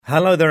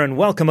Hello there and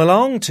welcome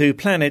along to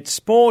Planet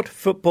Sport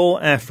Football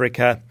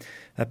Africa,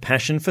 a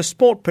passion for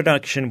sport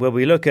production where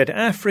we look at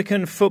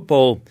African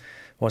football,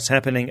 what's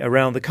happening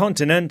around the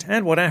continent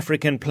and what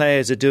African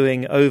players are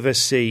doing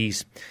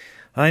overseas.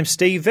 I'm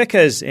Steve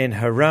Vickers in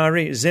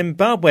Harare,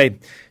 Zimbabwe,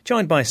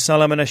 joined by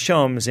Solomon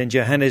Ashoms in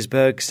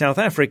Johannesburg, South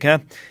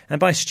Africa, and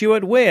by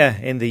Stuart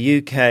Weir in the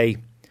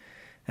UK.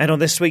 And on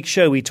this week's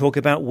show, we talk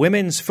about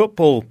women's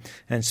football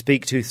and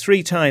speak to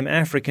three-time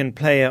African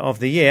Player of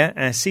the Year,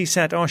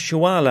 Asisat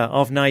Oshoala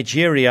of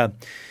Nigeria.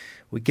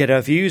 We get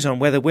our views on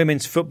whether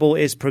women's football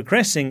is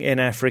progressing in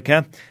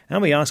Africa,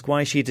 and we ask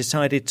why she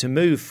decided to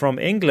move from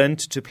England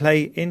to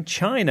play in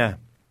China.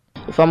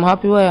 If I'm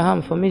happy where I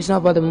am, for me it's not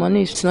about the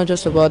money, it's not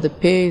just about the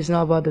pay, it's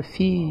not about the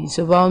fee, it's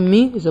about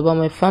me, it's about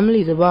my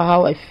family, it's about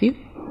how I feel.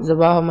 It's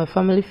about how my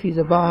family feels,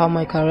 about how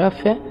my career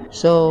fares.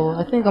 So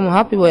I think I'm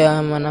happy where I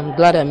am and I'm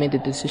glad I made the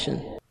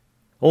decision.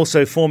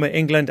 Also, former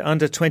England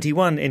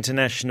under-21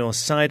 international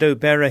Saido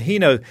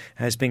Berahino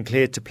has been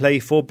cleared to play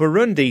for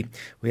Burundi.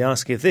 We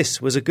ask if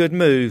this was a good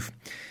move.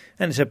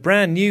 And it's a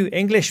brand new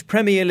English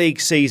Premier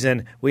League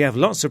season. We have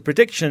lots of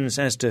predictions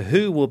as to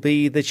who will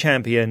be the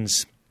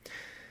champions.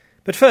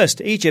 But first,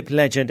 Egypt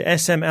legend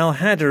SM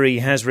Al-Hadary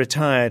has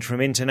retired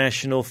from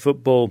international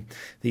football.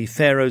 The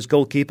Pharaohs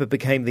goalkeeper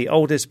became the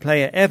oldest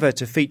player ever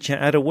to feature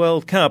at a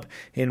World Cup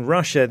in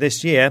Russia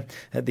this year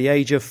at the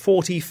age of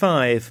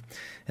 45.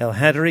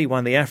 Al-Hadary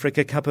won the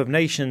Africa Cup of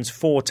Nations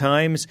 4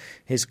 times.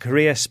 His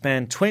career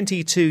spanned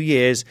 22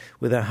 years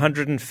with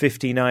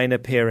 159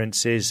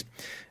 appearances.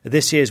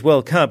 This year's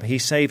World Cup, he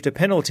saved a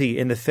penalty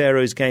in the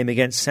Pharaohs game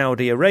against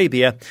Saudi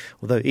Arabia,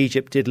 although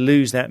Egypt did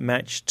lose that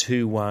match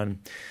 2-1.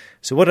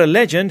 So what a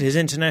legend, his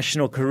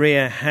international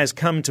career has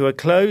come to a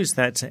close.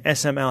 That's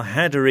SM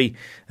Al-Hadary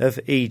of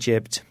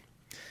Egypt.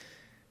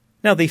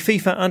 Now the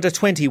FIFA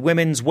Under-20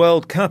 Women's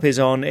World Cup is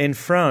on in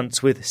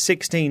France with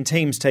 16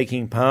 teams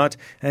taking part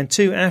and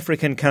 2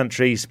 African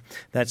countries.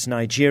 That's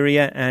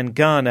Nigeria and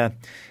Ghana.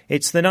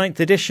 It's the 9th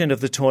edition of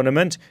the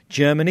tournament.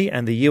 Germany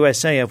and the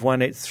USA have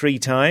won it 3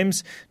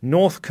 times.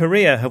 North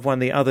Korea have won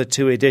the other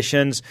 2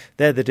 editions.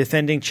 They're the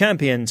defending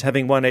champions,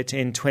 having won it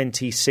in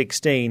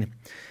 2016.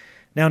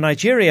 Now,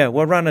 Nigeria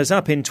were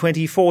runners-up in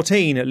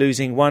 2014,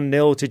 losing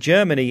 1-0 to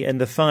Germany in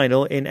the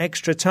final in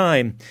extra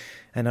time.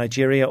 And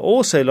Nigeria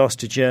also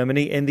lost to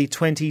Germany in the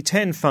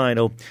 2010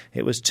 final.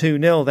 It was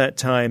 2-0 that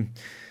time.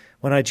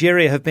 Well,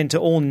 Nigeria have been to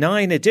all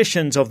 9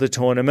 editions of the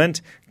tournament.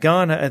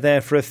 Ghana are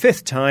there for a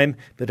 5th time,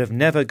 but have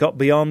never got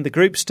beyond the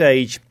group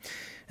stage.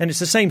 And it's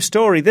the same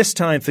story this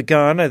time for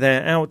Ghana.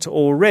 They're out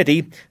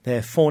already. Their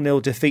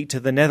 4-0 defeat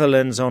to the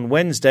Netherlands on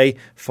Wednesday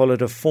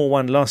followed a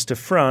 4-1 loss to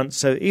France.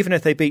 So even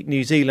if they beat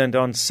New Zealand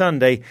on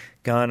Sunday,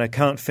 Ghana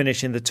can't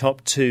finish in the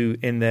top 2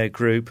 in their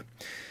group.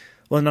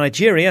 Well,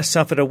 Nigeria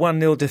suffered a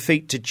 1-0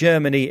 defeat to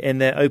Germany in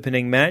their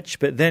opening match,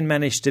 but then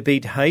managed to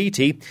beat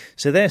Haiti.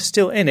 So they're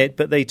still in it,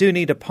 but they do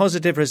need a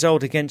positive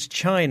result against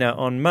China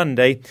on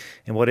Monday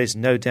in what is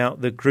no doubt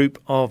the group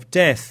of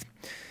death.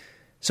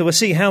 So we'll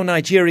see how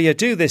Nigeria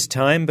do this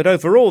time, but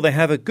overall they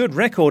have a good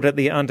record at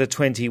the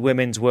Under-20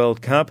 Women's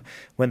World Cup.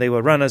 When they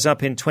were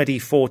runners-up in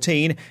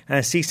 2014,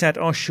 Asisat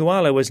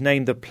Oshoala was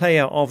named the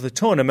player of the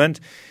tournament.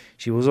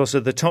 She was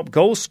also the top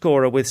goal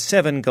scorer with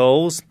 7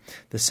 goals.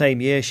 The same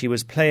year she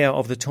was player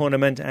of the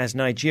tournament as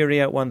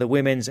Nigeria won the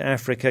Women's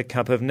Africa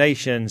Cup of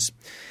Nations.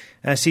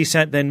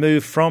 Asisat then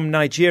moved from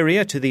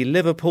Nigeria to the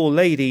Liverpool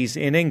Ladies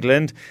in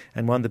England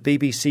and won the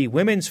BBC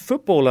Women's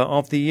Footballer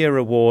of the Year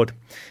award.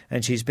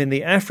 And she's been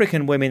the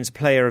African Women's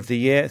Player of the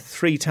Year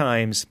 3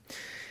 times.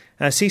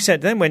 Asisat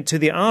then went to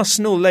the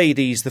Arsenal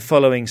Ladies the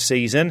following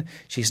season.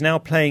 She's now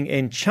playing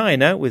in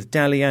China with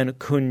Dalian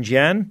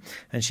Kunjian,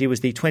 and she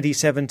was the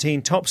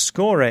 2017 top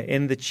scorer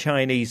in the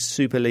Chinese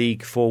Super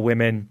League for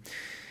women.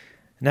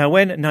 Now,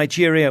 when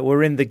Nigeria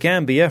were in the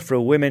Gambia for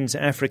a Women's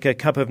Africa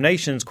Cup of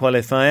Nations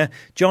qualifier,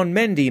 John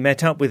Mendy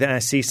met up with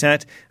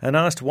Asisat and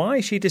asked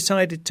why she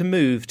decided to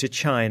move to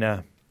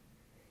China.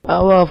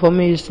 Well, for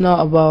me, it's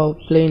not about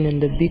playing in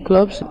the big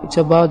clubs. It's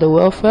about the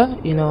welfare,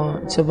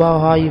 it's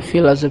about how you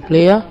feel as a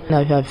player.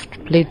 Now, I've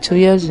played 2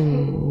 years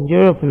in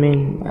Europe.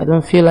 I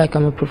don't feel like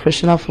I'm a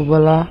professional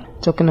footballer.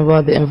 Talking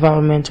about the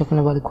environment, talking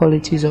about the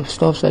qualities of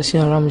stuff I see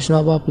around me, it's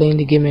not about playing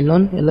the game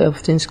alone. A lot of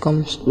things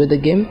comes with the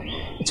game.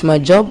 It's my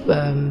job,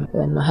 and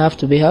I have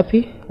to be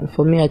happy. And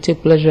for me, I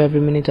take pleasure every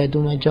minute I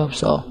do my job.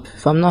 So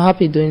if I'm not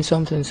happy doing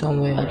something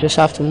somewhere, I just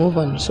have to move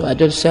on. So I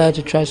just decided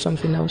to try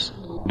something else.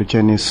 The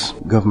Chinese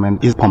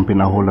government is pumping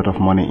a whole lot of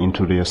money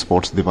into their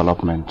sports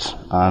development,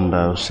 and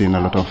I've seen a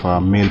lot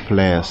of male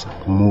players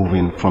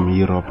moving from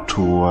Europe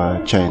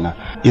to China.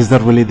 Is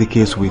that really the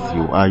case with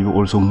you? Are you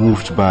also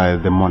moved by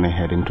the money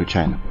heading to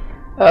China?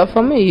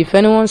 For me, if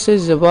anyone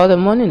says about the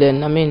money,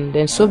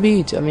 then so be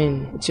it.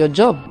 It's your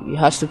job. It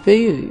has to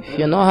pay you. If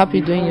you're not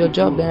happy doing your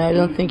job, then I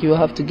don't think you will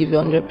have to give you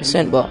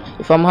 100%. But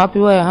if I'm happy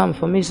where I am,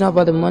 for me, it's not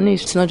about the money.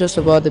 It's not just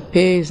about the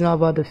pay. It's not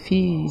about the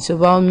fee. It's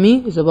about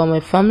me. It's about my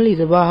family. It's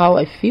about how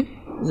I feel.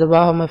 It's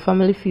about how my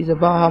family feels. It's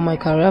about how my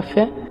career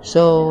fares.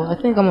 So I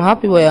think I'm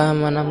happy where I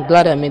am, and I'm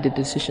glad I made the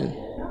decision.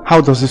 How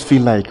does it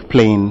feel like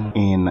playing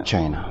in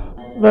China?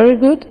 Very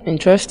good,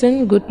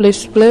 interesting, good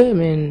place to play. I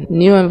mean,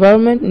 new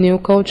environment, new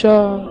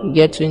culture, you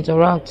get to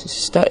interact,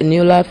 start a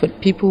new life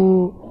with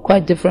people.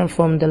 Quite different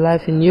from the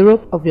life in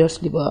Europe,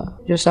 obviously,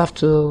 but just have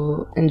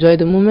to enjoy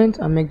the moment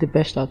and make the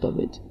best out of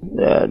it.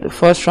 The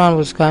first round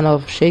was kind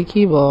of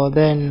shaky, but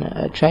then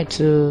I tried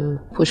to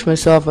push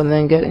myself and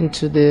then get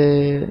into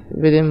the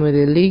rhythm with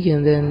the league,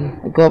 and then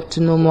I got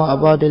to know more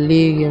about the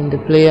league and the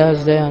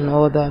players there and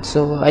all that.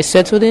 So I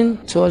settled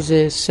in towards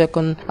the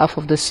second half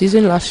of the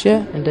season last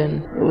year, and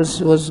then it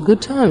was a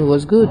good time. It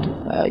was good.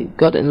 I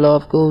got in a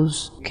lot of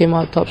goals, came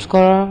out top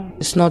scorer.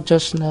 It's not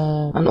just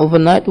an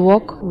overnight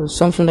walk. It was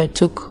something that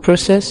took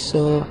process,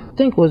 so I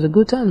think it was a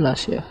good time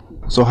last year.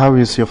 So how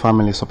is your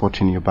family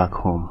supporting you back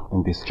home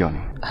in this journey?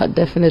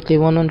 Definitely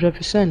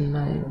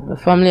 100%. My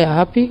family are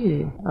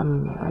happy.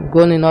 I'm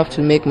grown enough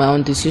to make my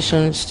own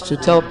decisions, to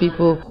tell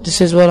people this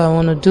is what I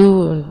want to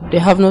do. They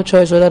have no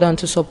choice other than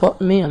to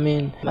support me. I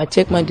mean, I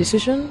take my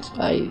decisions.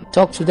 I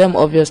talk to them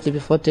obviously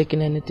before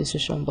taking any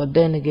decision, but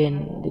then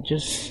again, they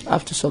just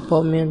have to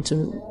support me, and to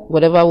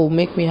whatever will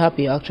make me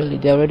happy, actually,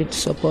 they're ready to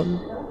support me.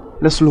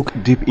 Let's look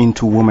deep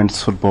into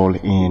women's football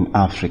in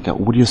Africa.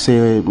 Would you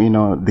say,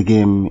 the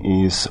game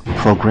is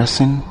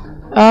progressing?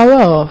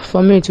 Well,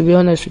 for me, to be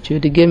honest with you,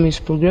 the game is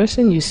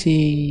progressing. You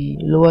see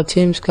lower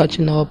teams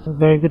catching up. A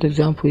very good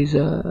example is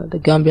the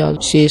Gambia.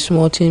 You see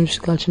small teams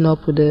catching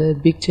up with the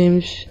big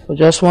teams for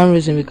just one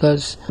reason,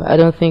 because I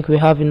don't think we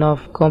have enough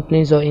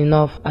companies or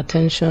enough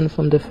attention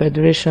from the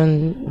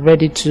federation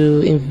ready to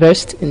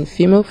invest in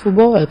female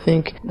football. I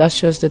think that's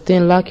just the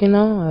thing lacking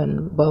now.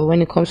 But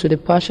when it comes to the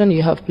passion,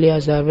 you have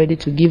players that are ready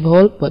to give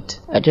all, but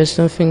I just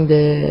don't think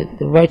the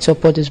right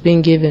support is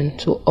being given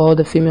to all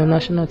the female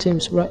national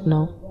teams right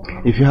now.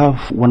 If you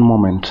have one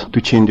moment to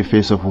change the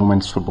face of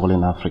women's football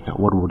in Africa,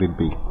 what would it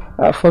be?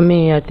 For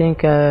me, I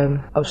think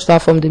I'll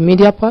start from the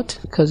media part,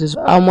 because it's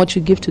how much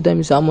you give to them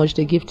is how much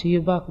they give to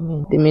you back. I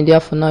mean, the media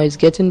for now is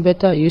getting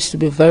better. It used to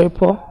be very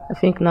poor. I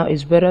think now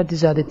it's better.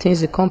 These are the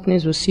things the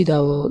companies will see that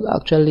will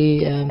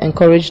actually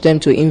encourage them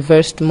to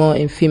invest more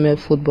in female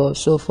football.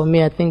 So for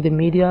me, I think the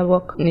media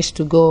work needs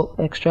to go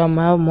extra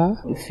mile more.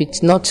 If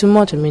it's not too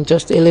much, I mean,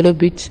 just a little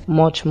bit,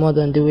 much more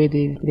than the way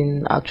they've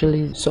been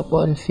actually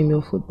supporting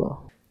female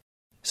football.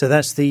 So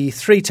that's the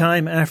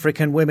three-time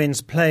African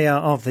Women's Player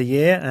of the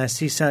Year,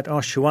 Asisat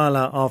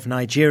Oshoala of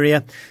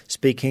Nigeria,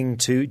 speaking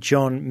to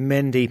John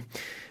Mendy.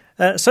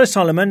 So,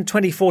 Solomon,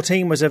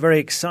 2014 was a very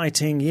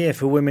exciting year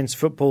for women's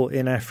football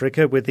in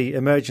Africa with the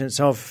emergence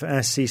of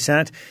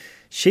Asisat.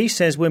 She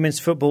says women's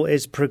football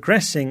is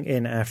progressing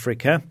in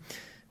Africa.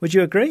 Would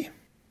you agree?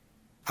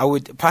 I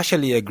would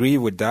partially agree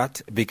with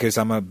that, because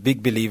I'm a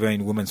big believer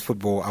in women's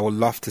football. I would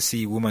love to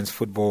see women's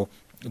football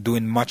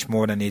doing much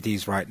more than it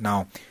is right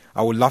now.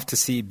 I would love to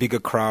see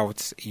bigger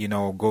crowds,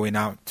 going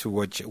out to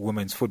watch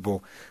women's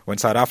football. When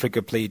South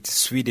Africa played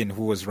Sweden,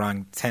 who was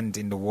ranked 10th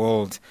in the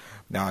world,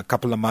 now a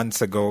couple of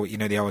months ago,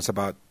 there was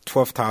about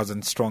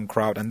 12,000 strong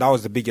crowd, and that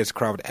was the biggest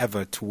crowd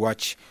ever to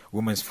watch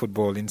women's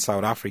football in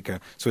South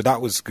Africa. So that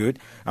was good.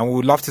 And we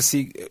would love to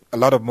see a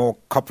lot of more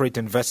corporate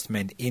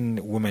investment in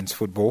women's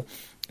football.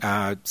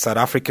 South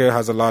Africa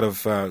has a lot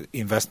of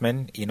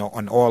investment,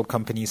 on all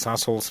companies,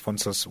 households,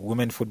 sponsors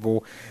women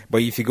football.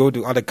 But if you go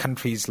to other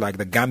countries like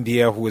the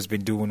Gambia, who has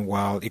been doing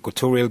well,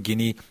 Equatorial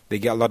Guinea, they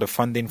get a lot of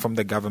funding from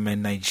the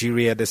government,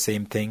 Nigeria, the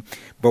same thing.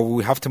 But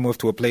we have to move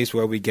to a place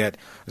where we get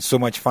so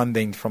much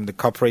funding from the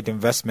corporate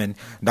investment.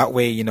 That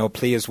way,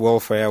 players'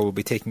 welfare will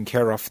be taken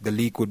care of. The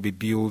league would be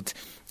built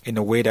in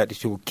a way that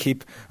it will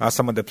keep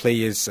some of the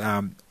players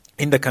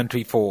in the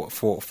country for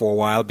a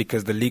while,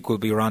 because the league will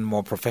be run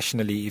more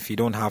professionally. If you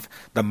don't have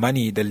the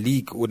money, the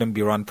league wouldn't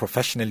be run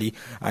professionally,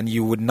 and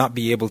you would not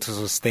be able to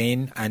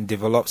sustain and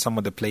develop some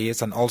of the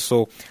players, and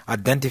also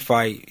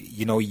identify,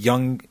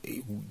 young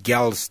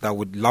girls that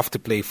would love to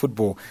play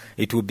football.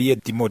 It would be a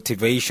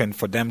demotivation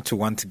for them to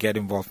want to get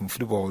involved in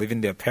football.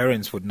 Even their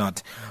parents would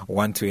not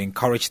want to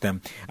encourage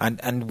them.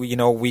 And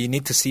we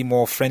need to see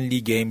more friendly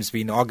games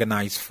being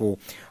organized for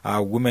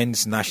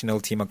women's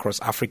national team across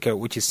Africa,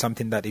 which is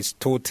something that is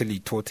totally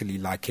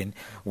lacking.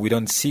 We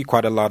don't see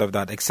quite a lot of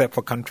that, except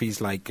for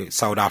countries like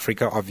South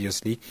Africa,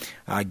 obviously,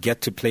 get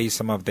to play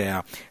some of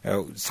their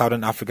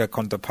Southern Africa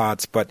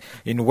counterparts. But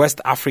in West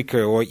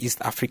Africa or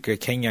East Africa,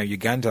 Kenya,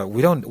 Uganda,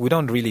 we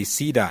don't really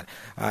see that.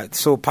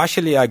 So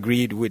partially I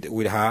agreed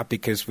with her,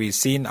 because we've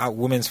seen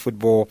women's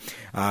football,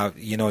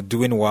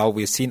 doing well.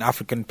 We've seen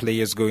African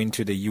players going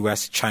to the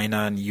US,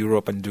 China, and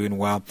Europe and doing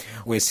well.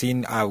 We've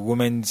seen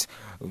women's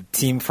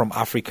team from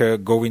Africa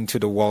going to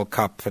the World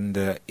Cup and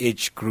the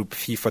age group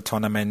FIFA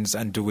tournaments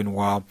and doing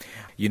well.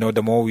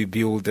 The more we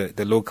build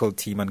the local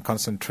team and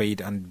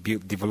concentrate and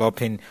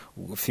developing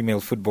female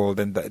football,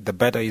 then the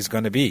better it's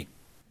going to be.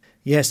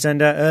 Yes,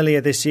 and earlier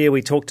this year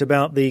we talked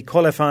about the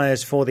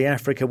qualifiers for the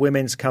Africa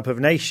Women's Cup of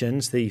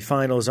Nations, the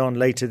finals on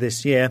later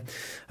this year.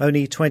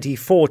 Only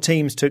 24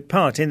 teams took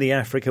part in the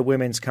Africa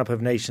Women's Cup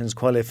of Nations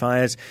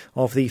qualifiers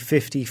of the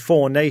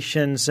 54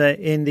 nations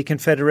in the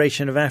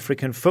Confederation of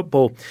African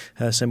Football.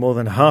 So more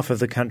than half of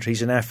the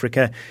countries in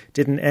Africa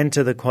didn't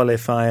enter the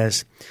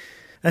qualifiers.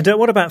 And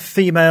what about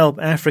female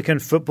African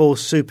football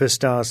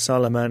superstars,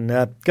 Solomon?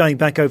 Going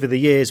back over the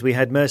years, we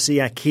had Mercy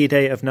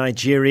Akide of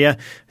Nigeria,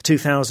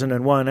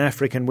 2001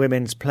 African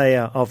Women's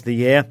Player of the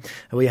Year.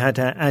 We had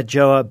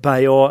Adjoa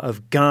Bayor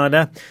of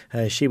Ghana.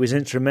 She was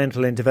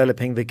instrumental in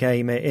developing the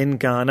game in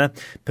Ghana.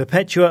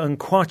 Perpetua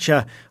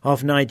Nkwacha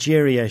of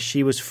Nigeria.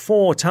 She was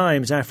 4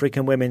 times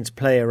African Women's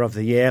Player of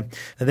the Year.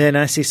 And then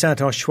Asisat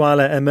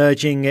Oshoala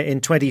emerging in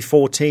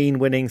 2014,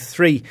 winning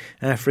 3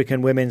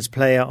 African Women's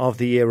Player of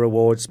the Year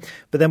awards.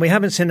 But then we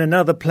haven't seen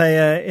another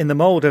player in the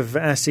mould of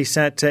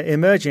Asisat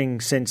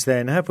emerging since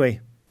then, have we?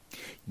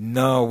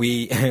 No,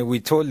 we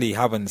totally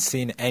haven't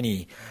seen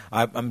any.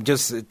 I'm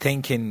just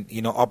thinking,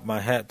 up my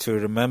head to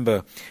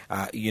remember,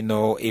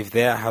 if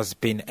there has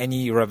been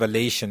any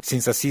revelation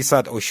since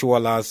Asisat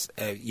Oshoala's,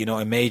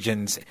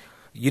 emergence.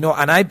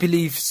 And I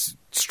believe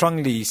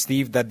strongly,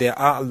 Steve, that there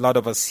are a lot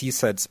of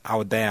Asisats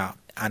out there.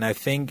 And I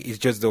think it's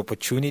just the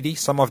opportunity.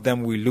 Some of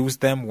them, we lose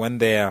them when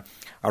they're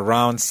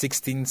around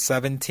 16,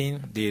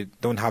 17. They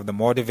don't have the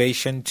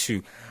motivation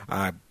to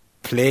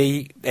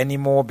play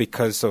anymore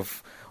because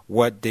of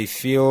what they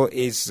feel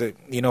is,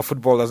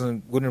 football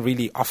wouldn't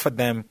really offer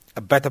them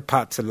a better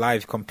path to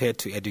life compared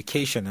to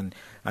education.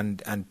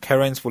 And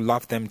parents would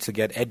love them to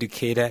get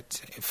educated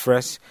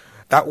first.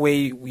 That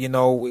way,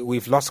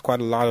 we've lost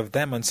quite a lot of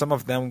them, and some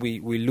of them we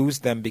lose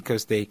them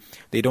because they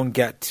don't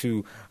get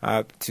to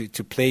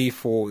play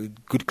for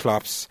good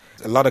clubs.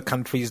 A lot of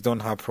countries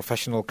don't have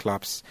professional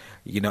clubs.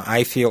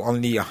 I feel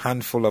only a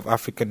handful of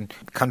African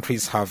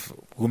countries have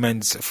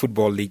women's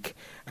football league,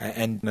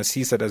 and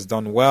Asisat has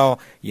done well,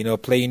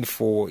 playing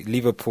for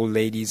Liverpool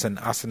ladies and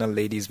Arsenal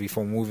ladies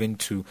before moving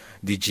to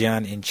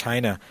Dijian in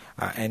China.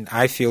 And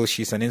I feel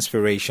she's an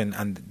inspiration,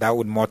 and that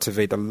would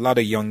motivate a lot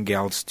of young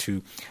girls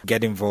to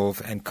get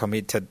involved and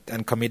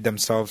commit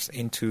themselves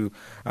into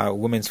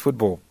women's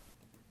football.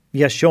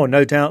 Yes, sure.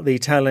 No doubt the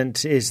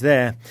talent is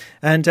there.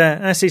 And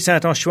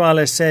Asisat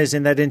Oshoala says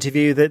in that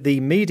interview that the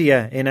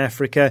media in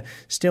Africa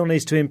still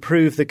needs to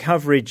improve the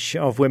coverage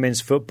of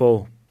women's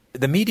football.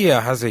 The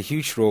media has a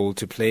huge role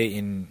to play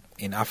in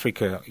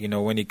Africa,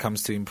 when it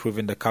comes to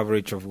improving the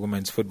coverage of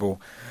women's football.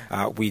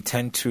 We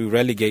tend to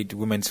relegate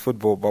women's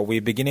football, but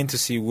we're beginning to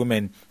see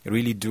women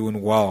really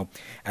doing well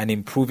and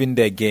improving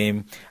their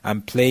game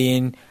and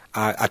playing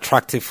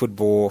attractive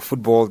football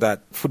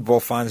that football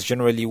fans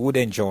generally would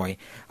enjoy.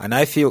 And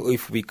I feel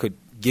if we could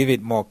give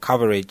it more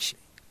coverage,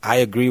 I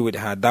agree with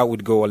her, that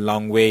would go a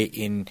long way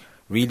in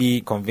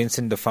really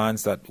convincing the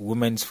fans that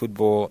women's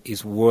football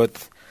is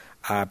worth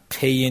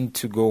paying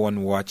to go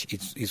and watch.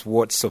 It's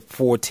worth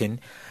supporting.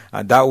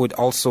 That would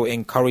also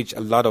encourage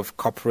a lot of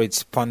corporate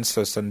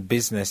sponsors and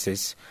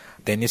businesses.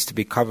 There needs to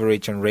be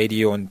coverage on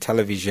radio and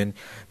television.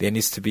 There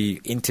needs to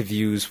be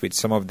interviews with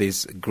some of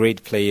these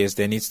great players.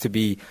 There needs to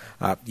be,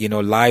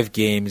 live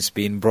games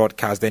being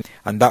broadcast.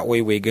 And that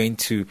way we're going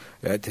to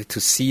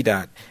see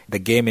that the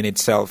game in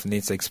itself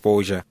needs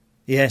exposure.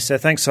 Yes,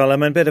 thanks,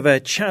 Solomon. Bit of a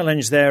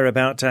challenge there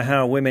about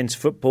how women's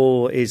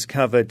football is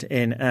covered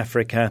in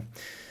Africa.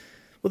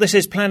 Well, this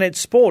is Planet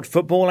Sport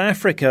Football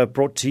Africa,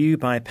 brought to you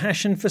by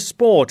Passion for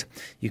Sport.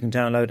 You can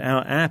download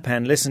our app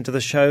and listen to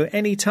the show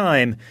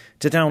anytime.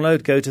 To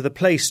download, go to the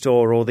Play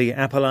Store or the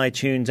Apple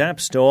iTunes App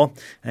Store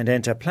and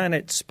enter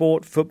Planet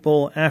Sport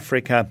Football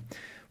Africa.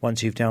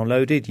 Once you've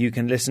downloaded, you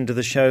can listen to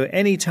the show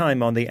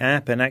anytime on the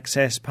app and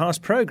access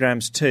past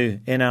programmes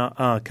too in our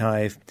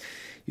archive.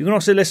 You can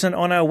also listen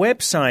on our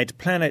website,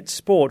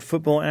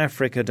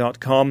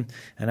 planetsportfootballafrica.com,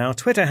 and our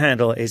Twitter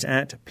handle is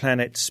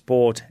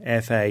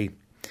 @PlanetSportFA.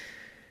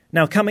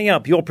 Now, coming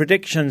up, your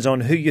predictions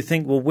on who you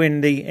think will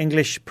win the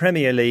English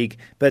Premier League.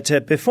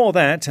 But before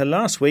that,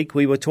 last week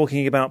we were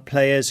talking about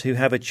players who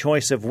have a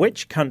choice of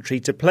which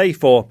country to play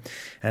for,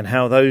 and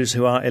how those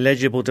who are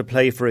eligible to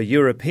play for a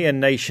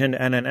European nation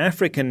and an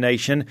African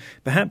nation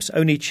perhaps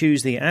only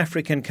choose the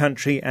African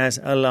country as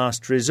a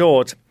last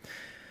resort.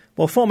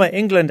 Well, former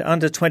England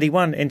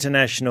under-21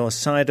 international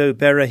Saido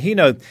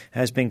Berahino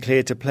has been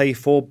cleared to play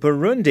for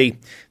Burundi.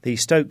 The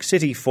Stoke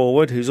City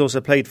forward, who's also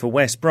played for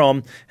West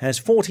Brom, has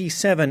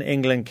 47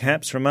 England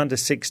caps from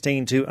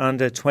under-16 to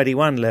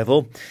under-21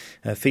 level.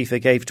 FIFA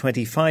gave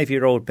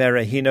 25-year-old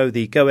Berahino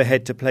the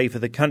go-ahead to play for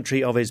the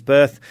country of his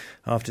birth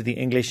after the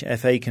English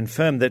FA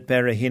confirmed that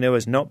Berahino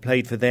has not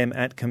played for them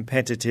at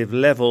competitive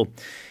level.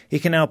 He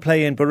can now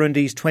play in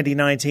Burundi's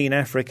 2019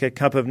 Africa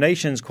Cup of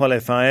Nations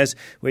qualifiers,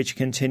 which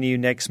continue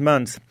next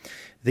month.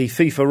 The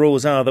FIFA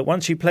rules are that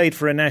once you played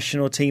for a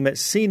national team at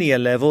senior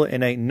level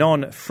in a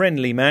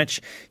non-friendly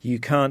match, you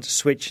can't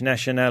switch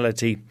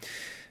nationality.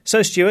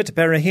 So, Stuart,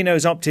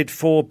 Berahino's opted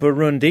for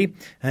Burundi,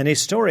 and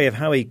his story of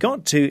how he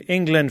got to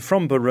England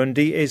from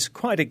Burundi is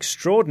quite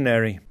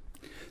extraordinary.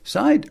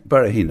 Saido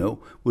Berahino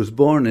was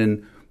born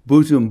in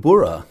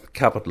Bujumbura,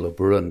 capital of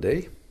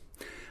Burundi.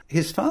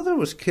 His father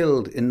was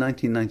killed in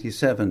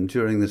 1997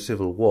 during the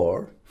Civil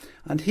War,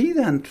 and he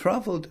then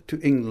travelled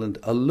to England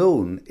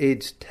alone,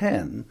 aged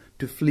 10,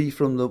 to flee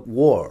from the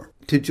war,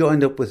 to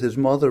join up with his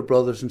mother,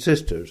 brothers and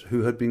sisters,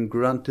 who had been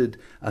granted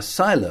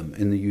asylum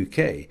in the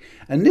UK.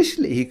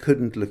 Initially, he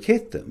couldn't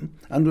locate them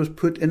and was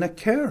put in a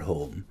care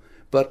home,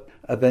 but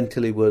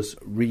eventually was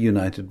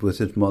reunited with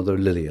his mother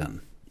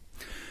Lillian.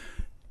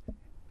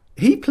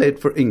 He played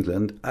for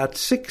England at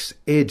 6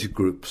 age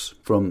groups,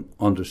 from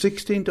under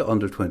 16 to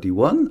under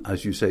 21,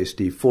 as you say,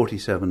 Steve,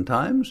 47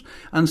 times,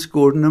 and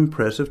scored an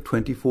impressive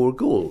 24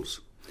 goals.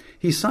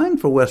 He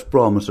signed for West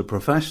Brom as a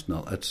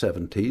professional at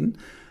 17,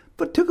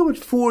 but took about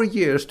 4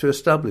 years to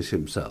establish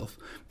himself.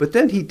 But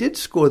then he did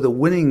score the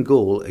winning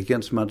goal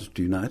against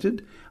Manchester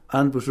United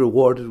and was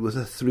rewarded with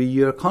a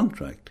 3-year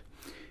contract.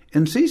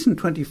 In season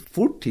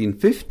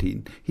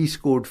 2014-15, he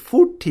scored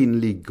 14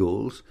 league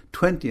goals,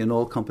 20 in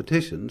all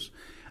competitions,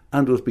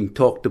 and was being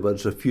talked about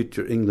as a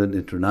future England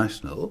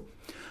international.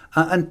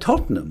 And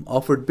Tottenham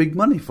offered big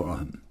money for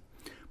him.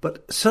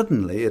 But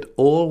suddenly it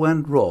all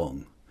went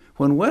wrong.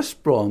 When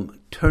West Brom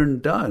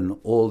turned down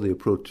all the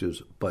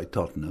approaches by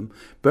Tottenham,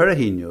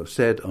 Berahino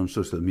said on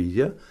social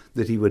media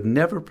that he would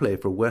never play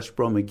for West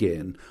Brom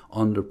again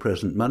under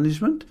present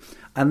management,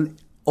 and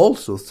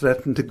also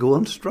threatened to go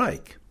on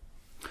strike.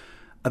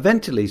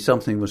 Eventually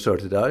something was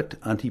sorted out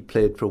and he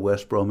played for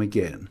West Brom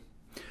again.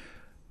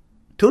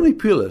 Tony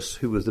Pulis,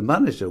 who was the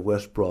manager of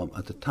West Brom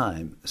at the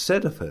time,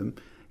 said of him,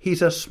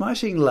 "He's a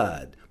smashing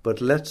lad, but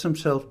lets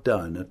himself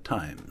down at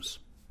times."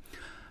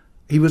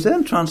 He was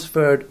then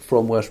transferred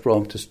from West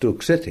Brom to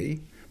Stoke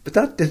City, but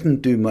that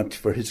didn't do much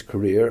for his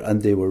career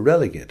and they were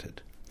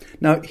relegated.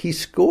 Now, he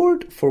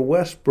scored for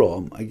West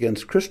Brom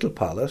against Crystal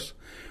Palace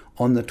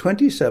on the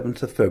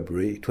 27th of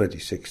February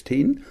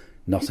 2016.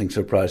 Nothing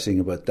surprising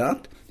about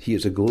that. He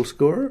is a goal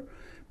scorer.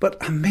 But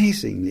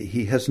amazingly,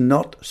 he has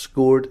not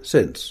scored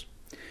since.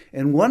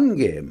 In one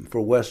game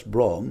for West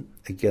Brom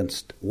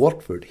against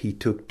Watford, he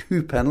took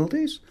 2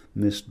 penalties,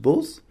 missed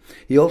both.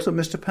 He also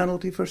missed a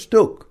penalty for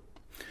Stoke.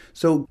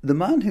 So the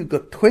man who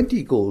got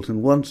 20 goals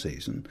in one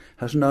season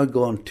has now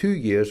gone 2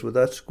 years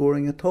without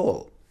scoring at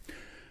all.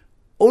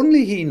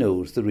 Only he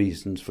knows the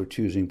reasons for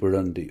choosing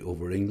Burundi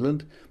over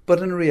England, but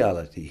in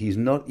reality he's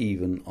not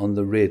even on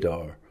the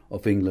radar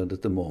of England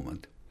at the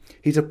moment.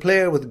 He's a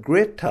player with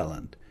great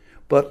talent,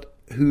 but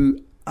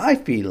who I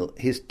feel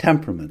his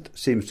temperament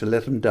seems to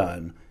let him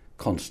down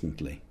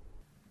constantly.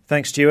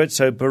 Thanks, Stuart.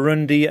 So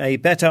Burundi, a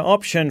better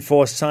option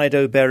for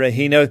Saido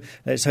Berahino.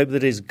 Let's hope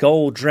that his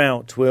goal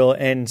drought will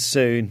end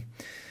soon.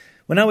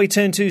 Well, now we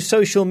turn to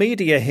social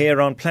media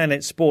here on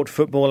Planet Sport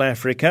Football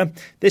Africa.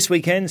 This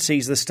weekend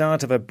sees the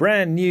start of a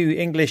brand new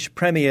English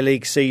Premier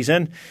League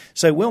season.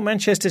 So will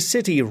Manchester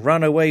City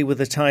run away with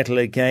the title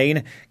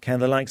again?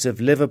 Can the likes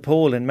of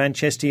Liverpool and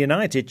Manchester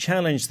United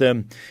challenge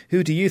them?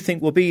 Who do you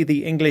think will be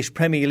the English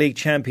Premier League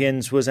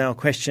champions was our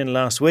question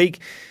last week.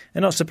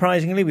 And not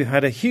surprisingly, we've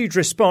had a huge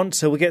response,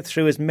 so we'll get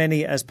through as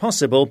many as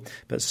possible.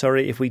 But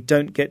sorry if we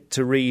don't get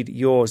to read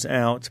yours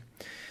out.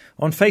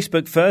 On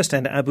Facebook first,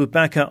 and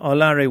Abubakar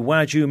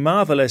Olarewaju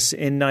Marvellous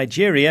in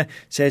Nigeria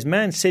says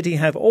Man City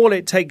have all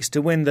it takes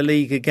to win the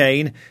league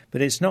again,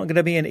 but it's not going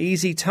to be an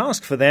easy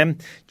task for them,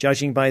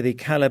 judging by the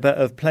calibre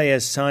of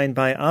players signed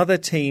by other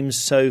teams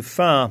so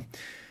far.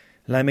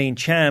 Lamine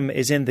Cham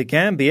is in the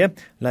Gambia.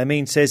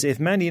 Lamine says if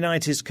Man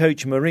United's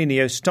coach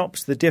Mourinho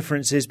stops the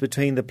differences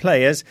between the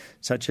players,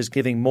 such as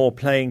giving more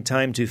playing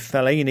time to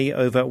Fellaini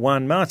over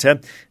Juan Mata,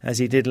 as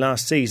he did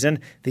last season,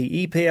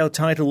 the EPL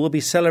title will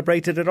be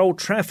celebrated at Old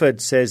Trafford,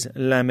 says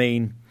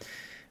Lamine.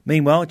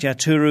 Meanwhile,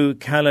 Jaturu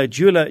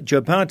Kalajula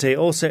Jobate,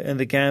 also in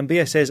the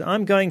Gambia, says,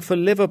 I'm going for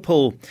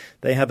Liverpool.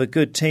 They have a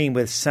good team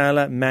with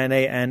Salah, Mane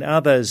and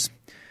others.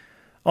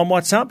 On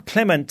WhatsApp,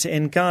 Clement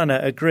in Ghana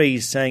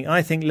agrees, saying,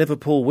 I think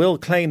Liverpool will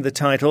claim the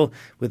title.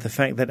 With the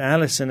fact that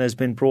Alisson has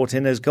been brought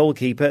in as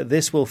goalkeeper,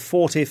 this will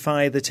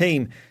fortify the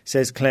team,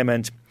 says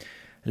Clement.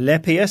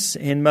 Lepius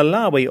in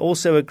Malawi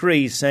also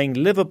agrees, saying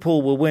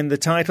Liverpool will win the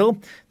title.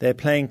 They're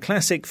playing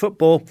classic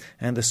football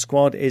and the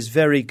squad is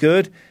very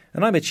good.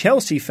 And I'm a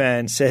Chelsea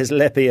fan, says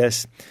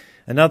Lepius.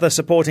 Another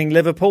supporting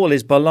Liverpool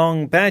is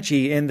Balong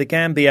Badji in the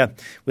Gambia.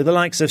 With the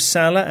likes of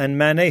Salah and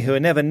Mane, who are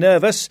never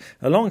nervous,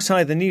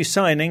 alongside the new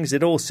signings,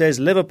 it all says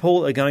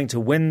Liverpool are going to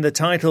win the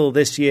title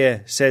this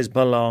year, says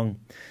Balong.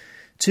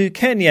 To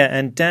Kenya,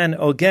 and Dan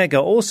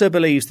Ogega also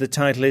believes the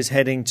title is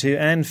heading to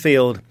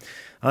Anfield.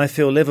 I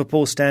feel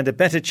Liverpool stand a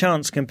better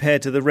chance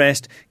compared to the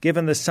rest,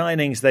 given the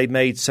signings they've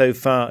made so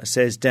far,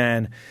 says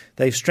Dan.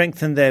 They've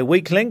strengthened their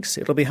weak links.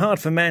 It'll be hard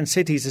for Man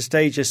City to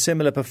stage a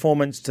similar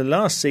performance to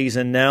last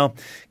season now,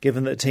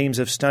 given that teams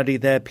have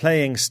studied their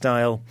playing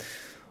style.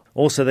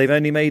 Also, they've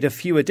only made a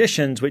few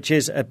additions, which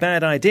is a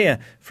bad idea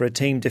for a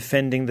team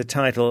defending the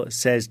title,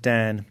 says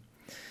Dan.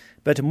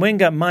 But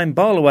Mwenga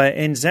Maimbalwa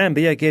in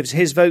Zambia gives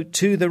his vote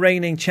to the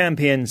reigning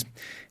champions.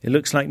 It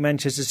looks like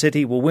Manchester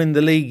City will win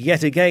the league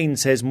yet again,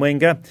 says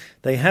Mwenga.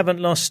 They haven't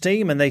lost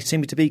steam and they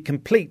seem to be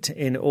complete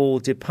in all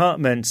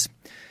departments.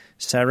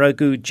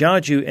 Saragu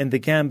Jaju in the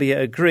Gambia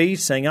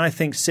agrees, saying, I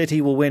think City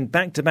will win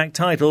back-to-back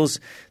titles.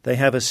 They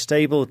have a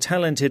stable,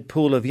 talented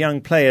pool of young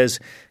players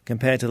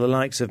compared to the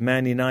likes of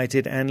Man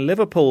United and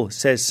Liverpool,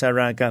 says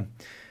Saraga.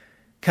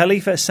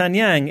 Khalifa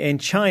Sanyang in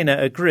China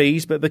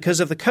agrees, but because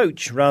of the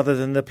coach rather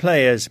than the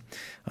players.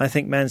 I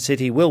think Man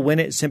City will win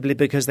it simply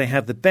because they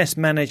have the best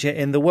manager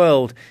in the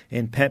world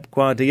in Pep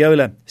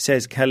Guardiola,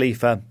 says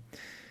Khalifa.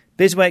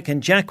 Biswek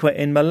and Jakwa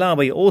in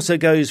Malawi also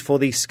goes for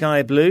the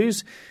Sky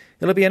Blues.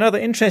 It'll be another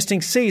interesting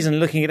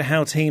season looking at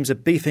how teams are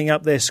beefing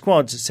up their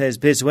squads, says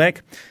Biswek.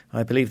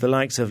 I believe the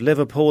likes of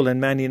Liverpool and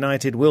Man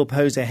United will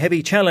pose a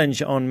heavy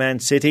challenge on Man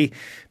City,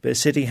 but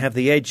City have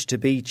the edge to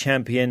be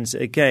champions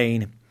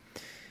again.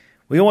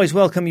 We always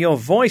welcome your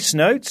voice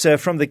notes.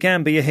 From the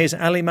Gambia, here's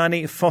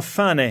Alimani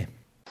Fofane.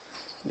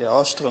 They are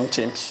all strong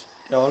teams.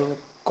 They are all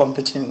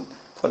competing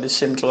for the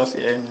same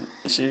trophy, and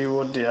see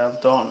what they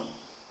have done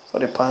for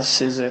the past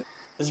season.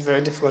 It's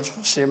very difficult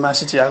to say Man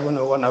City are going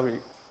to run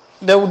away.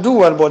 They will do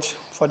well, but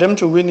for them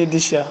to win it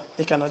this year,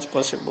 it cannot be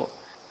possible.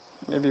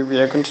 Maybe we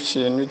are going to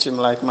see a new team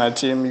like my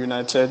team,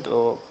 United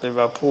or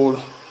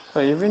Liverpool,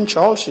 or even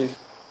Chelsea,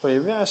 or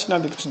even Arsenal,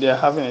 because they are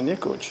having a new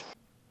coach.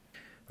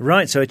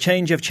 Right, so a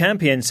change of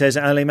champion, says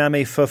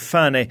Alimami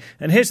Fofane.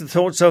 And here's the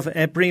thoughts of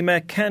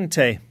Ebrima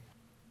Kante.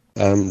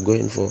 I'm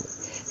going for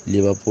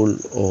Liverpool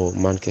or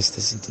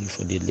Manchester City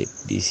for the league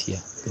this year,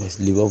 because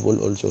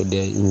Liverpool also,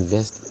 they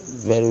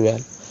invest very well.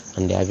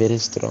 And they are very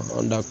strong.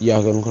 On the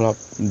Jurgen Klopp,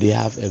 they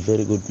have a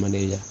very good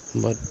manager.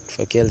 But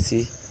for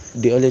Chelsea,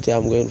 the only thing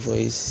I'm going for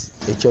is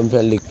a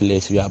Champions League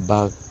place. We are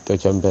back to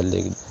Champions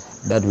League.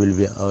 That will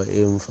be our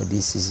aim for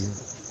this season.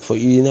 For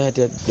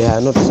United, they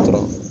are not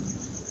strong,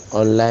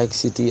 unlike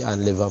City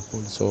and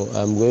Liverpool. So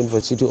I'm going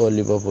for City or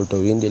Liverpool to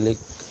win the league,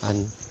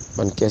 and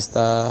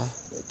Manchester,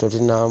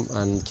 Tottenham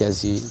and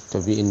Chelsea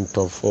to be in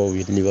top 4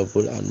 with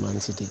Liverpool and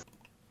Man City.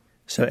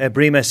 So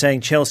Ebrima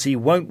saying Chelsea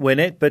won't win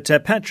it, but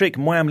Patrick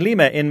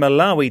Mwamlima in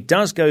Malawi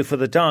does go for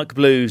the Dark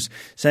Blues,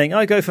 saying,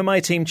 I go for my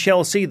team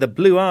Chelsea, the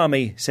Blue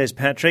Army, says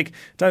Patrick.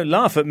 Don't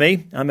laugh at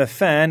me, I'm a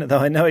fan, though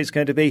I know it's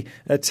going to be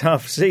a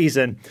tough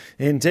season.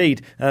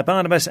 Indeed,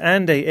 Barnabas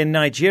Ande in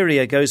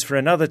Nigeria goes for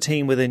another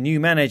team with a new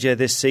manager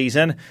this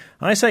season.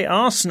 I say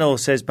Arsenal,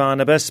 says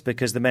Barnabas,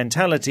 because the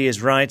mentality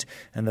is right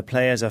and the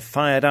players are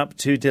fired up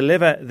to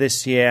deliver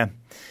this year.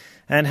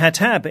 And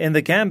Hatab in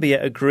the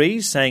Gambia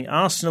agrees, saying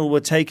Arsenal will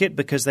take it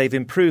because they've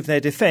improved their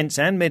defence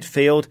and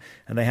midfield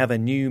and they have a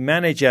new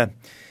manager.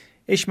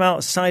 Ishmael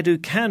Saidu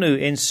Kanu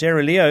in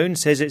Sierra Leone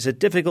says it's a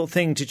difficult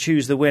thing to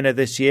choose the winner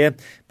this year,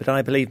 but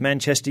I believe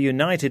Manchester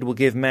United will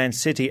give Man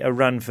City a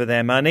run for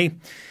their money.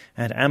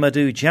 And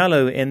Amadou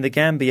Diallo in the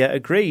Gambia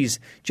agrees.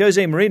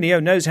 Jose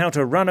Mourinho knows how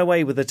to run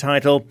away with the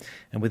title,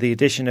 and with the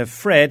addition of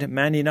Fred,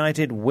 Man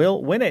United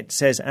will win it,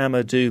 says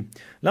Amadou.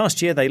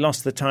 Last year they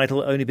lost the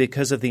title only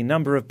because of the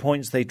number of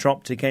points they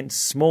dropped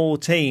against small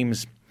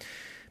teams.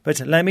 But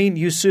Lamine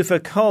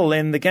Youssoufa Cole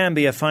in the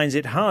Gambia finds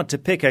it hard to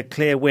pick a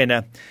clear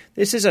winner.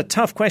 This is a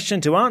tough question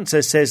to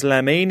answer, says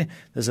Lamine.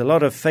 There's a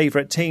lot of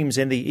favourite teams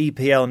in the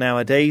EPL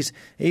nowadays.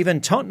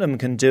 Even Tottenham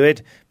can do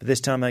it, but this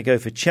time I go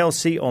for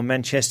Chelsea or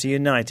Manchester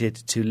United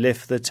to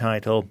lift the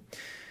title.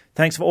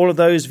 Thanks for all of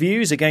those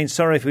views. Again,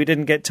 sorry if we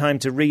didn't get time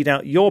to read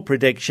out your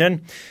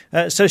prediction.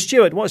 So,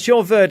 Stuart, what's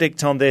your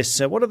verdict on this?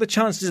 What are the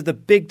chances of the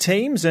big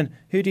teams and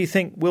who do you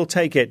think will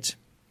take it?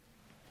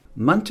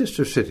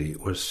 Manchester City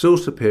were so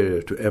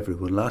superior to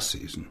everyone last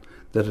season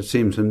that it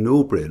seems a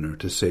no-brainer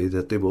to say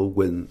that they will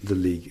win the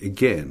league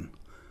again.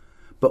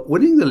 But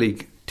winning the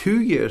league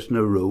 2 years in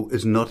a row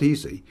is not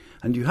easy,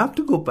 and you have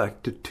to go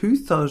back to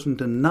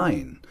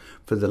 2009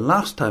 for the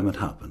last time it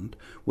happened,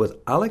 with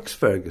Alex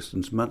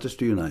Ferguson's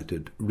Manchester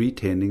United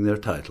retaining their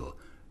title.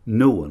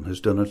 No one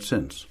has done it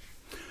since.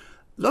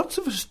 Lots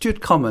of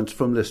astute comments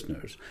from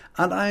listeners,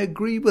 and I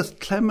agree with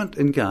Clement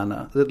in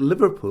Ghana that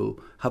Liverpool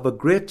have a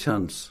great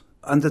chance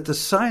and that the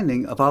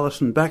signing of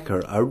Alisson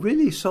Becker, a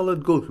really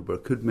solid goalkeeper,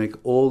 could make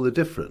all the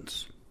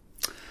difference.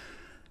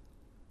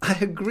 I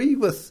agree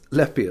with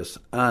Lepius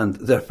and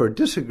therefore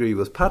disagree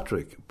with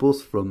Patrick,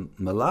 both from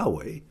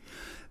Malawi,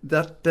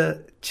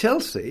 that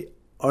Chelsea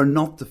are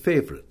not the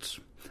favourites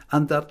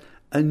and that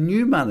a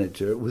new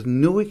manager with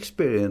no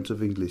experience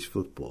of English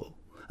football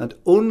and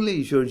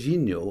only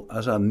Jorginho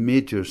as a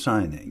major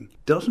signing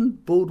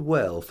doesn't bode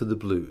well for the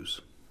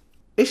Blues.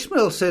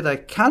 Ishmael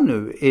Saido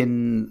Kanu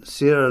in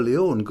Sierra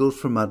Leone goes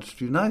for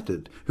Manchester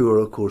United, who are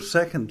of course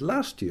second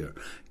last year.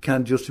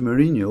 Can Jose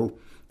Mourinho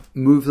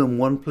move them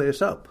one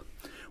place up?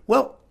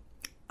 Well,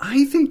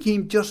 I think he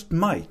just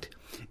might.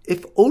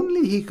 If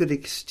only he could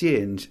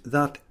exchange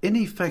that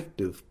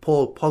ineffective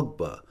Paul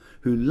Pogba,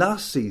 who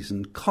last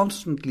season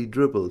constantly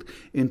dribbled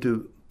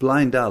into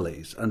blind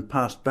alleys and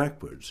passed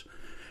backwards,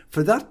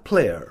 for that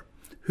player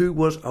who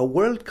was a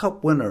World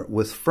Cup winner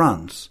with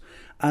France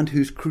and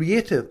whose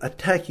creative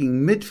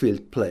attacking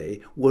midfield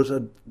play was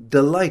a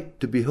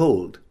delight to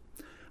behold.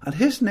 And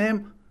his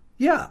name,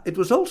 it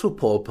was also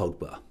Paul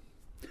Pogba.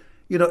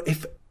 You know,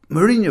 if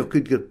Mourinho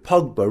could get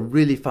Pogba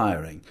really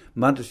firing,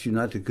 Manchester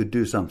United could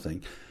do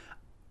something.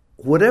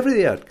 Whatever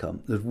the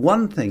outcome, there's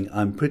one thing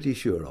I'm pretty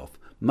sure of.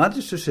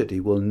 Manchester City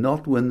will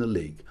not win the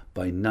league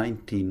by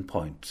 19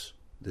 points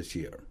this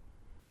year.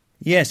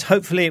 Yes,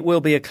 hopefully it will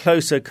be a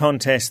closer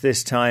contest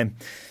this time.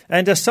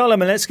 And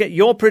Solomon, let's get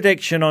your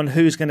prediction on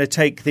who's going to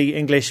take the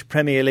English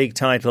Premier League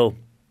title.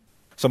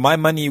 So my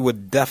money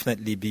would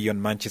definitely be on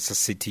Manchester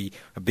City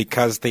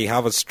because they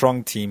have a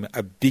strong team,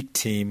 a big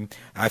team.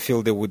 I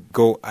feel they would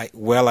go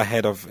well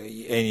ahead of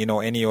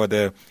any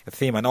other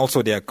team, and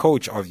also their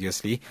coach,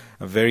 obviously,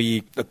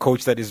 a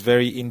coach that is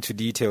very into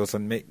details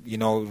and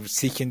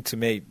seeking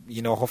to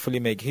hopefully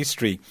make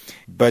history.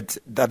 But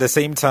at the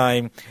same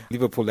time,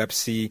 Liverpool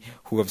FC,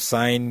 who have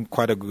signed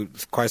quite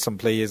some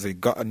players, they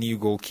got a new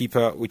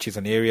goalkeeper, which is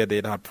an area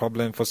they'd had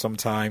problem for some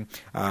time,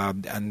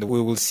 and we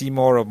will see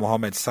more of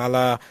Mohamed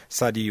Salah,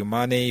 Sadio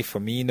Mane,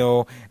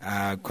 Firmino,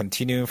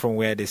 continuing from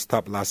where they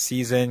stopped last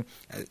season.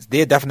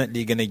 They're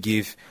definitely going to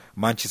give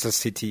Manchester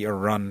City a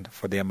run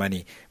for their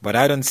money. But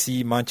I don't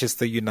see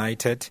Manchester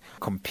United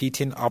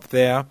competing up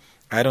there.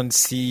 I don't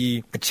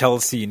see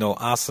Chelsea,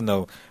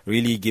 Arsenal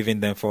really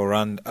giving them a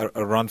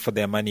run for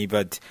their money.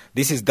 But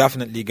this is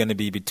definitely going to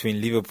be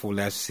between Liverpool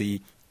FC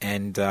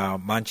and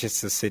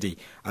Manchester City.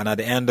 And at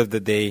the end of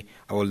the day,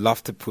 I would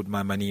love to put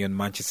my money on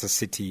Manchester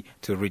City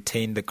to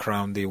retain the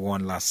crown they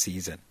won last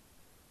season.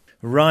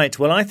 Right,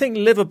 well, I think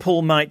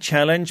Liverpool might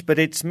challenge, but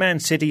it's Man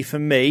City for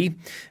me.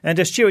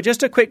 And Stuart,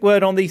 just a quick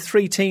word on the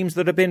three teams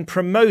that have been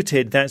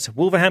promoted. That's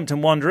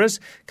Wolverhampton Wanderers,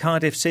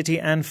 Cardiff City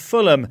and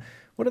Fulham.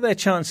 What are their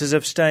chances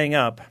of staying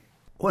up?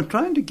 When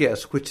trying to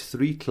guess which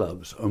three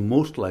clubs are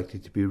most likely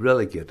to be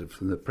relegated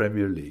from the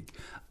Premier League,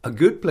 a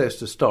good place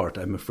to start,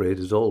 I'm afraid,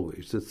 is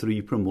always the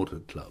three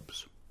promoted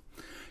clubs.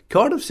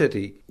 Cardiff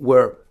City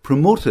were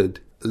promoted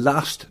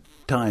last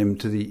time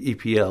to the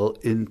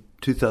EPL in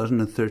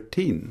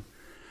 2013,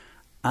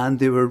 and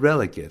they were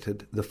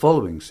relegated the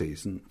following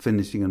season,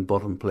 finishing in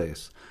bottom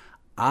place.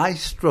 I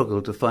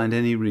struggle to find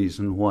any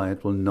reason why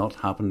it will not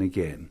happen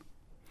again.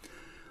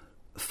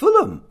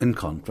 Fulham, in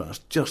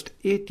contrast, just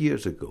 8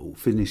 years ago,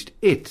 finished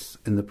 8th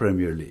in the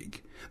Premier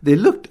League. They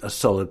looked a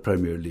solid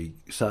Premier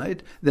League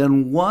side.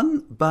 Then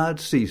one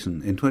bad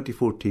season in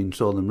 2014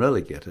 saw them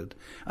relegated,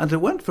 and it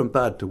went from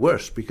bad to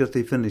worse because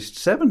they finished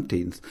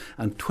 17th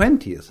and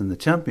 20th in the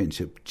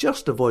Championship,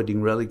 just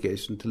avoiding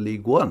relegation to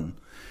League One.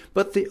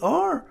 But they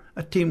are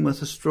a team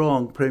with a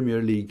strong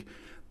Premier League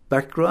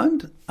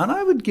background, and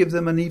I would give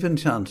them an even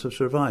chance of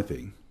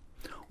surviving.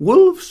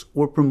 Wolves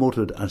were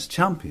promoted as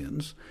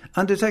champions,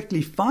 and it's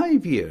actually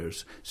 5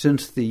 years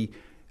since the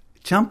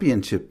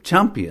Championship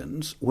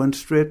champions went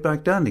straight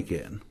back down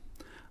again.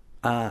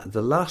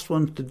 The last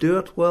one to do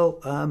it,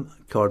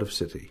 Cardiff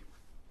City.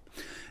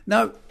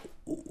 Now,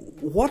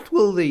 what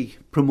will the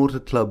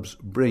promoted clubs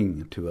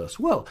bring to us?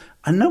 Well,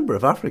 a number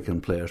of African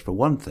players, for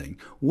one thing.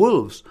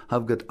 Wolves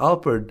have got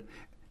Alfred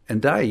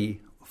Ndiaye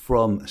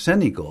from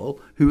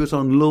Senegal, who is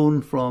on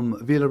loan from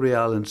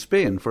Villarreal in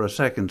Spain for a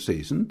second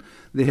season.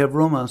 They have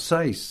Romain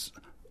Saiss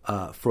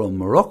from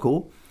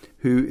Morocco,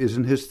 who is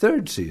in his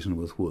third season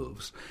with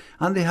Wolves.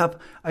 And they have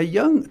a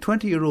young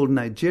 20-year-old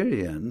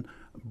Nigerian,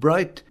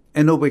 Bright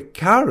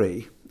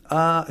Enobekare,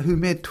 who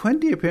made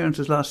 20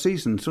 appearances last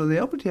season, so they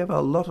obviously have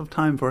a lot of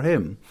time for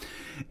him.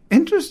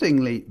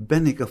 Interestingly,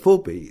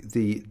 Benikafobe,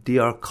 the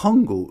DR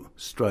Congo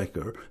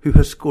striker, who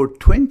has scored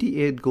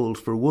 28 goals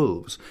for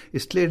Wolves,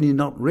 is clearly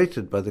not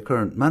rated by the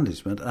current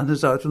management and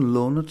is out on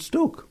loan at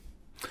Stoke.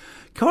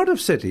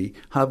 Cardiff City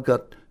have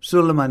got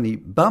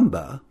Souleymane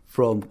Bamba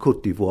from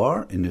Côte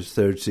d'Ivoire in his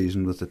third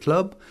season with the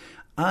club,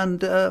 and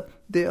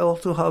they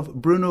also have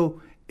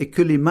Bruno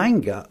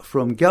Ekulimanga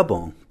from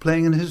Gabon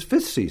playing in his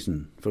fifth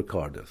season for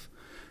Cardiff.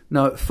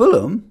 Now,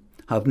 Fulham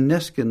have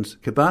Neskins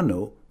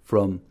Cabano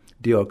from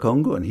DR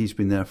Congo, and he's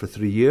been there for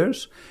 3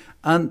 years,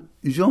 and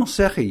Jean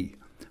Serry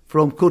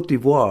from Côte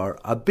d'Ivoire,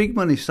 a big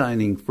money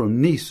signing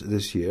from Nice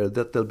this year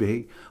that they'll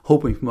be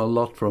hoping from a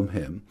lot from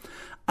him.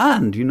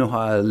 And you know how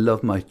I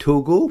love my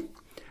Togo,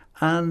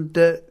 and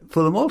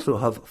Fulham also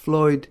have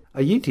Floyd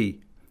Ayiti,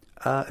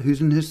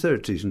 who's in his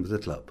third season with the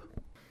club.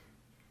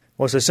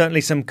 Well, so certainly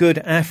some good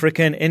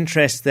African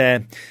interest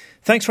there.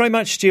 Thanks very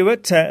much,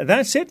 Stuart.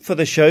 That's it for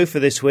the show for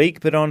this week.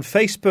 But on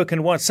Facebook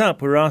and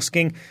WhatsApp, we're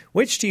asking,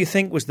 which do you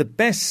think was the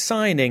best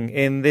signing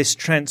in this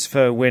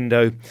transfer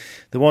window?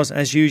 There was,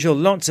 as usual,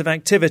 lots of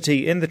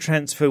activity in the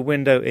transfer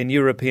window in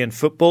European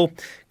football.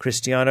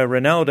 Cristiano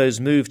Ronaldo's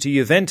move to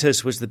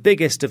Juventus was the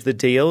biggest of the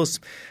deals.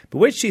 But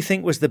which do you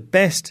think was the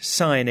best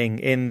signing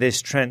in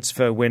this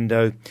transfer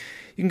window?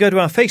 You can go to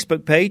our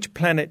Facebook page,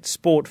 Planet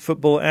Sport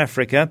Football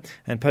Africa,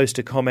 and post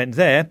a comment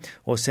there,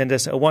 or send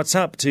us a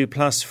WhatsApp to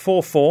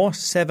 +44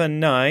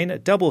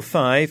 79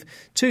 55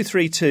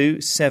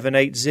 232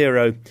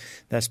 780.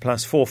 That's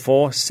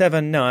 +44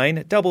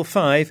 79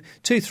 55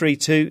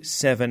 232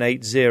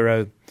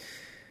 780.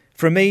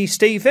 From me,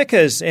 Steve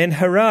Vickers in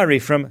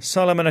Harare, from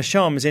Solomon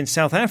Ashoms in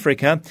South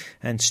Africa,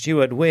 and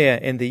Stuart Weir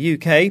in the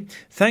UK,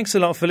 thanks a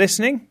lot for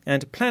listening.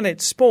 And Planet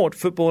Sport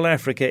Football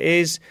Africa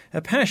is a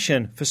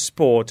passion for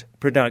sport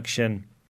production.